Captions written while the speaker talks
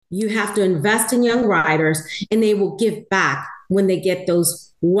You have to invest in young riders, and they will give back when they get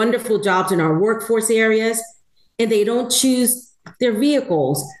those wonderful jobs in our workforce areas. And they don't choose their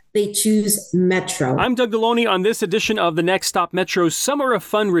vehicles, they choose Metro. I'm Doug Deloney. On this edition of The Next Stop, Metro's Summer of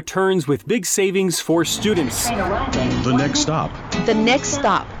Fun returns with big savings for students. The Next Stop. The Next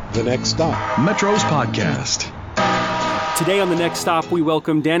Stop. The Next Stop. Metro's podcast. Today on The Next Stop, we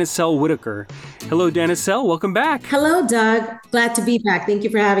welcome Danicel Whitaker. Hello, Danicel. Welcome back. Hello, Doug. Glad to be back. Thank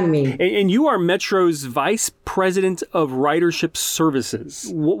you for having me. And you are Metro's Vice President of Ridership Services.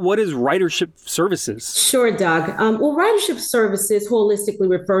 What is Ridership Services? Sure, Doug. Well, Ridership Services holistically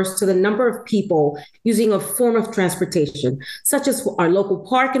refers to the number of people using a form of transportation, such as our local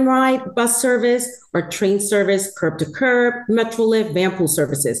park and ride, bus service, or train service, curb to curb, Metrolift, vanpool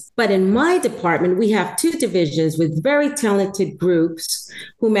services. But in my department, we have two divisions with very talented groups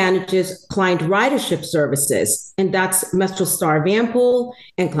who manages client ridership services, and that's MetroStar Vanpool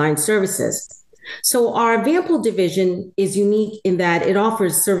and Client Services. So our Vanpool division is unique in that it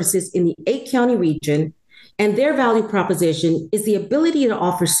offers services in the 8-county region, and their value proposition is the ability to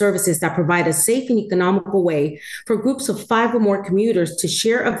offer services that provide a safe and economical way for groups of 5 or more commuters to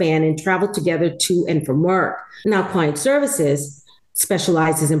share a van and travel together to and from work. Now, Client Services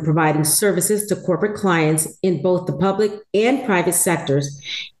specializes in providing services to corporate clients in both the public and private sectors,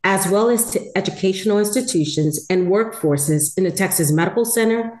 as well as to educational institutions and workforces in the Texas Medical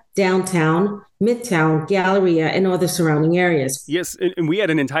Center, downtown, Midtown, Galleria, and other surrounding areas. Yes, and we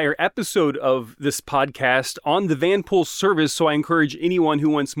had an entire episode of this podcast on the Vanpool service, so I encourage anyone who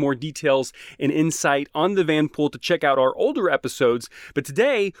wants more details and insight on the Vanpool to check out our older episodes. But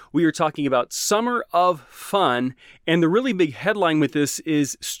today, we are talking about Summer of Fun, and the really big headline with this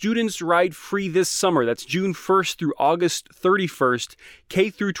is Students Ride Free this summer. That's June 1st through August 31st,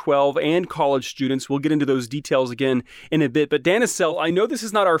 K through 12 and college students. We'll get into those details again in a bit. But Danicel, I know this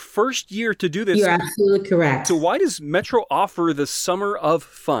is not our first year to do this. You're absolutely correct. So why does Metro offer the Summer of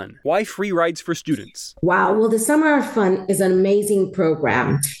Fun? Why free rides for students? Wow. Well, the Summer of Fun is an amazing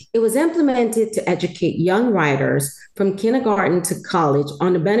program. It was implemented to educate young riders from kindergarten to college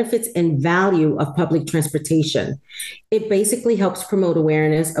on the benefits and value of public transportation. It basically helps promote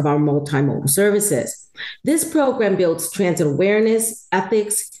awareness of our multimodal services. This program builds transit awareness,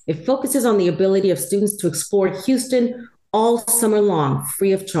 ethics. It focuses on the ability of students to explore Houston all summer long,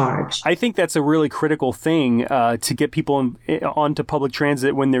 free of charge. I think that's a really critical thing to get people onto public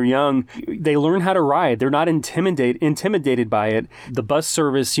transit when they're young. They learn how to ride. They're not intimidated by it. The bus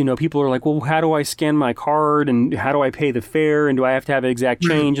service, people are like, well, how do I scan my card and how do I pay the fare and do I have to have an exact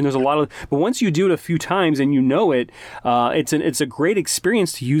change? And there's a lot of, but once you do it a few times and you know it, it's a great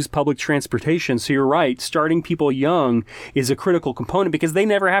experience to use public transportation. So you're right, starting people young is a critical component because they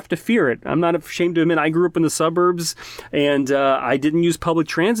never have to fear it. I'm not ashamed to admit I grew up in the suburbs. And I didn't use public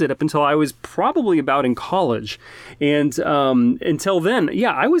transit up until I was probably about in college. And until then,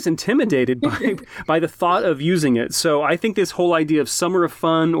 I was intimidated by the thought of using it. So I think this whole idea of Summer of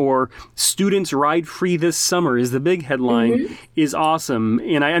Fun or Students Ride Free this summer is the big headline, is awesome.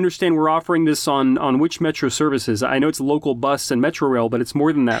 And I understand we're offering this on which Metro services? I know it's local bus and Metro Rail, but it's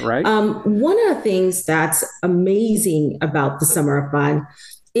more than that, right? One of the things that's amazing about the Summer of Fun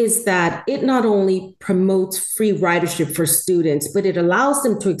is that it not only promotes free ridership for students, but it allows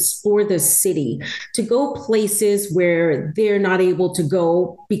them to explore the city, to go places where they're not able to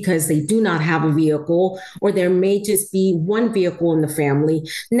go because they do not have a vehicle, or there may just be one vehicle in the family.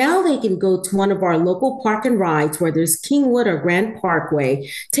 Now they can go to one of our local park and rides, whether it's Kingwood or Grand Parkway,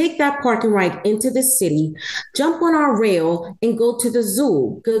 take that park and ride into the city, jump on our rail and go to the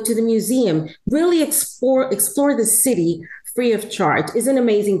zoo, go to the museum, really explore the city free of charge. Is an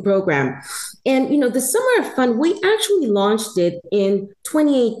amazing program. And, the Summer of Fun, we actually launched it in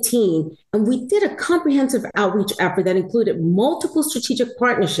 2018, and we did a comprehensive outreach effort that included multiple strategic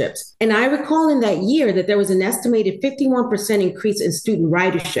partnerships. And I recall in that year that there was an estimated 51% increase in student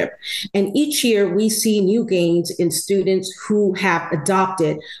ridership. And each year we see new gains in students who have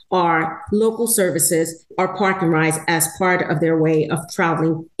adopted our local services, our park and rides as part of their way of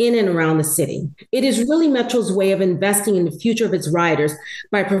traveling in and around the city. It is really Metro's way of investing in the future of its riders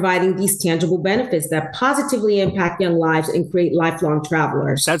by providing these tangible benefits that positively impact young lives and create lifelong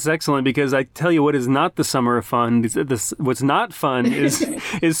travelers. That's excellent, because I tell you what is not the Summer of Fun. What's not fun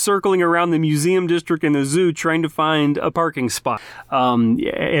is circling around the museum district and the zoo trying to find a parking spot.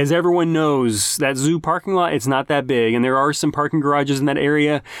 As everyone knows, that zoo parking lot, it's not that big, and there are some parking garages in that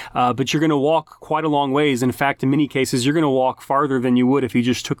area, but you're going to walk quite a long ways. In fact, in many cases, you're going to walk farther than you would if you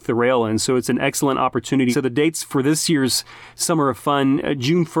just took the rail in. So it's an excellent opportunity. So the dates for this year's Summer of Fun,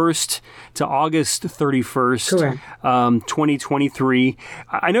 June 1st to August 31st, Correct. 2023.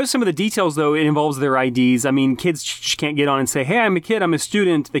 I know some of the details, though. It involves their IDs. I mean, kids can't get on and say, hey, I'm a kid, I'm a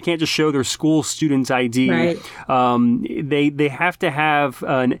student. They can't just show their school student's ID. Right. They have to have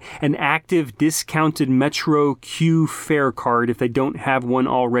an active discounted Metro Q fare card if they don't have one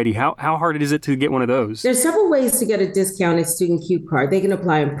already. How hard is it to get one of those? There's several ways to get a discounted student Q card. They can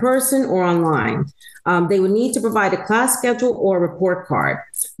apply in person or online. They would need to provide a class schedule or a report card.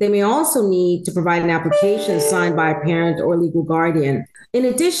 They may also need to provide an application signed by a parent or legal guardian. In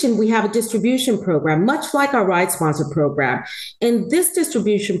addition, we have a distribution program, much like our Ride Sponsor program. And this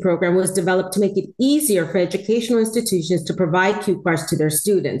distribution program was developed to make it easier for educational institutions to provide Q cards to their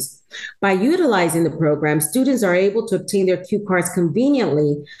students. By utilizing the program, students are able to obtain their Q cards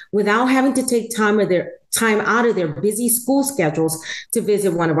conveniently without having to take time out of their busy school schedules to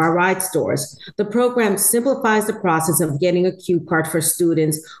visit one of our ride stores. The program simplifies the process of getting a Q card for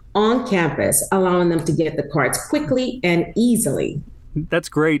students on campus, allowing them to get the cards quickly and easily. That's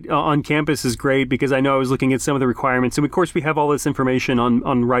great. On campus is great because I know I was looking at some of the requirements. And of course, we have all this information on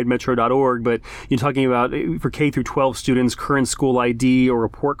ridemetro.org, but you're talking about for K through 12 students, current school ID or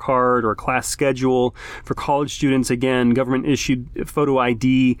report card or a class schedule. For college students, again, government issued photo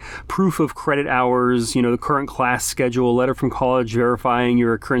ID, proof of credit hours, the current class schedule, letter from college verifying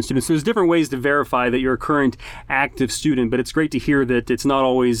you're a current student. So there's different ways to verify that you're a current active student, but it's great to hear that it's not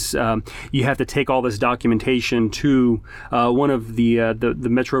always you have to take all this documentation to one of the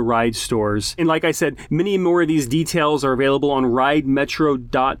Metro Ride stores. And like I said, many more of these details are available on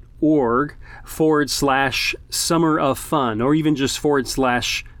ridemetro.org/summer of fun, or even just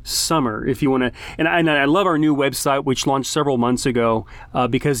 /summer if you want to. And I love our new website, which launched several months ago,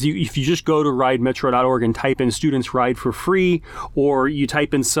 because if you just go to ridemetro.org and type in students ride for free, or you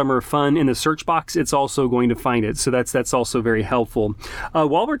type in summer fun in the search box, it's also going to find it. So that's also very helpful.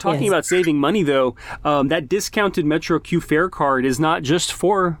 While we're talking about saving money, though, that discounted Metro Q fare card is not just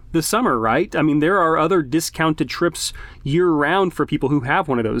for the summer, right? I mean, there are other discounted trips year-round for people who have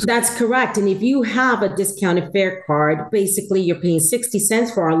one of those. That's correct. And if you have a discounted fare card, basically you're paying 60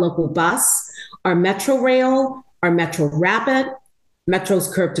 cents for our local bus, our Metro Rail, our Metro Rapid,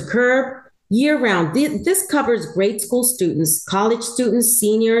 Metro's Curb to Curb, year-round. This covers grade school students, college students,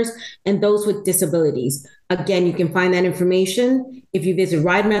 seniors, and those with disabilities. Again, you can find that information if you visit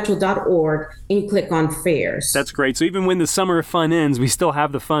ridemetro.org and you click on fares. That's great. So even when the summer of fun ends, we still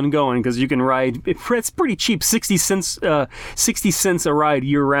have the fun going because you can ride. It's pretty cheap, 60 cents a ride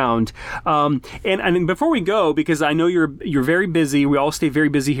year round. And before we go, because I know you're very busy, we all stay very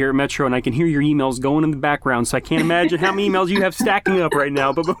busy here at Metro, and I can hear your emails going in the background, so I can't imagine how many emails you have stacking up right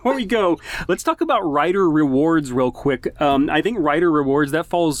now. But before we go, let's talk about Rider Rewards real quick. I think Rider Rewards, that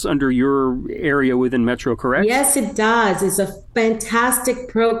falls under your area within Metro, correct? Yes, it does. It's a fantastic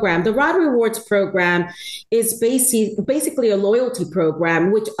program. The Rider Rewards program is basically a loyalty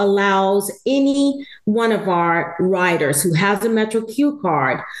program, which allows any one of our riders who has a Metro Q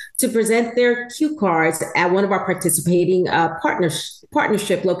card to present their Q cards at one of our participating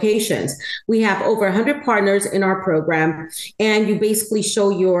partnership locations. We have over 100 partners in our program, and you basically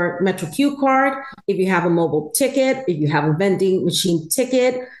show your Metro Q card. If you have a mobile ticket, if you have a vending machine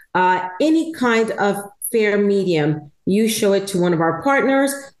ticket, any kind of fare medium, you show it to one of our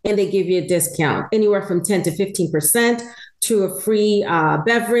partners and they give you a discount, anywhere from 10 to 15% to a free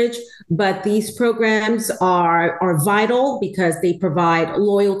beverage. But these programs are vital because they provide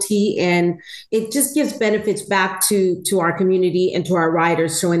loyalty, and it just gives benefits back to our community and to our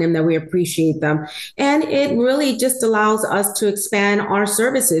riders, showing them that we appreciate them. And it really just allows us to expand our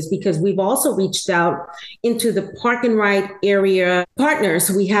services because we've also reached out into the park and ride area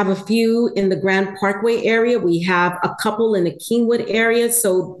partners. We have a few in the Grand Parkway area. We have a couple in the Kingwood area.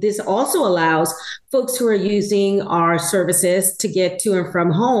 So this also allows folks who are using our services to get to and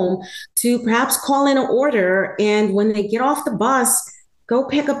from home to perhaps call in an order, and when they get off the bus, go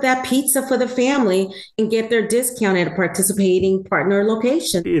pick up that pizza for the family and get their discount at a participating partner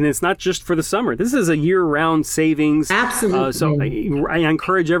location. And it's not just for the summer. This is a year-round savings. Absolutely. So I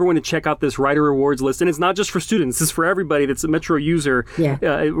encourage everyone to check out this Rider Rewards list. And it's not just for students. This is for everybody that's a Metro user. Yeah.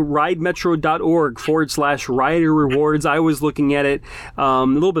 Ridemetro.org/Rider Rewards. I was looking at it. A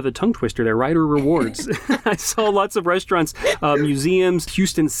little bit of a tongue twister there. Rider Rewards. I saw lots of restaurants, museums,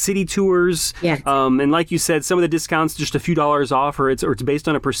 Houston City Tours. Yes. And like you said, some of the discounts just a few dollars off, or it's based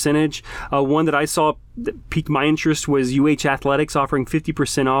on a percentage. One that I saw that piqued my interest was UH Athletics offering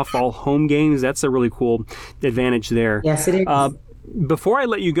 50% off all home games. That's a really cool advantage there. Yes, it is. Before I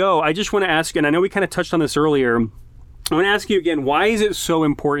let you go, I just want to ask, and I know we kind of touched on this earlier, I want to ask you again, why is it so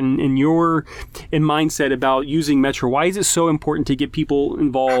important in mindset about using Metro? Why is it so important to get people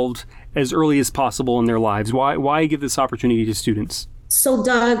involved as early as possible in their lives? Why give this opportunity to students? So,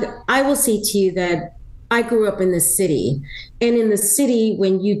 Doug, I will say to you that I grew up in the city. And in the city,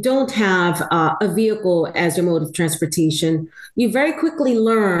 when you don't have a vehicle as your mode of transportation, you very quickly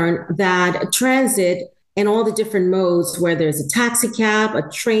learn that transit and all the different modes, whether there's a taxi cab, a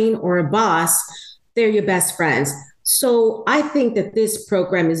train, or a bus, they're your best friends. So I think that this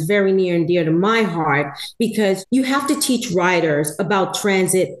program is very near and dear to my heart because you have to teach riders about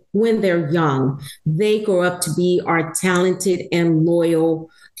transit when they're young. They grow up to be our talented and loyal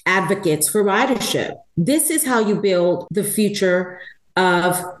advocates for ridership. This is how you build the future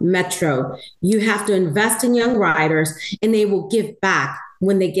of Metro. You have to invest in young riders, and they will give back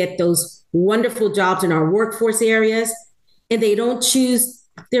when they get those wonderful jobs in our workforce areas, and they don't choose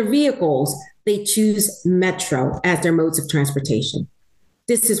their vehicles. They choose Metro as their modes of transportation.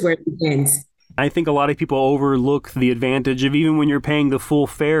 This is where it begins. I think a lot of people overlook the advantage of even when you're paying the full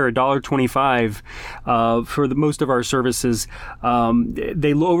fare, $1.25 for most of our services.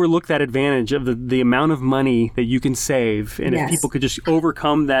 They overlook that advantage of the amount of money that you can save. And if people could just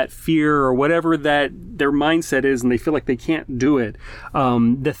overcome that fear or whatever that their mindset is, and they feel like they can't do it,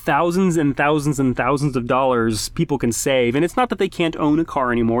 the thousands and thousands and thousands of dollars people can save. And it's not that they can't own a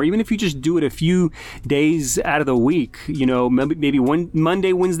car anymore. Even if you just do it a few days out of the week, maybe one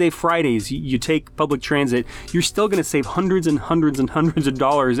Monday, Wednesday, Fridays, you take public transit, you're still going to save hundreds and hundreds and hundreds of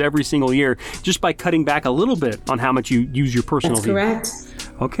dollars every single year just by cutting back a little bit on how much you use your personal vehicle. Correct.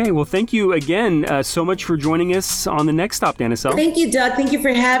 Okay, well, thank you again so much for joining us on The Next Stop, Danicel. Thank you, Doug. Thank you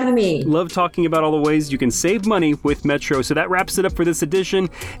for having me. Love talking about all the ways you can save money with Metro. So that wraps it up for this edition.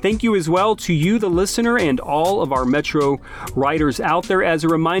 Thank you as well to you, the listener, and all of our Metro riders out there. As a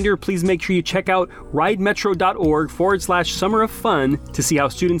reminder, please make sure you check out ridemetro.org/summer of fun to see how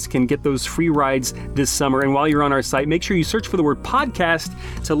students can get those free rides this summer. And while you're on our site, make sure you search for the word podcast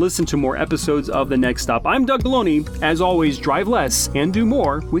to listen to more episodes of The Next Stop. I'm Doug Deloney. As always, drive less and do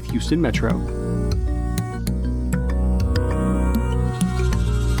more with Houston Metro.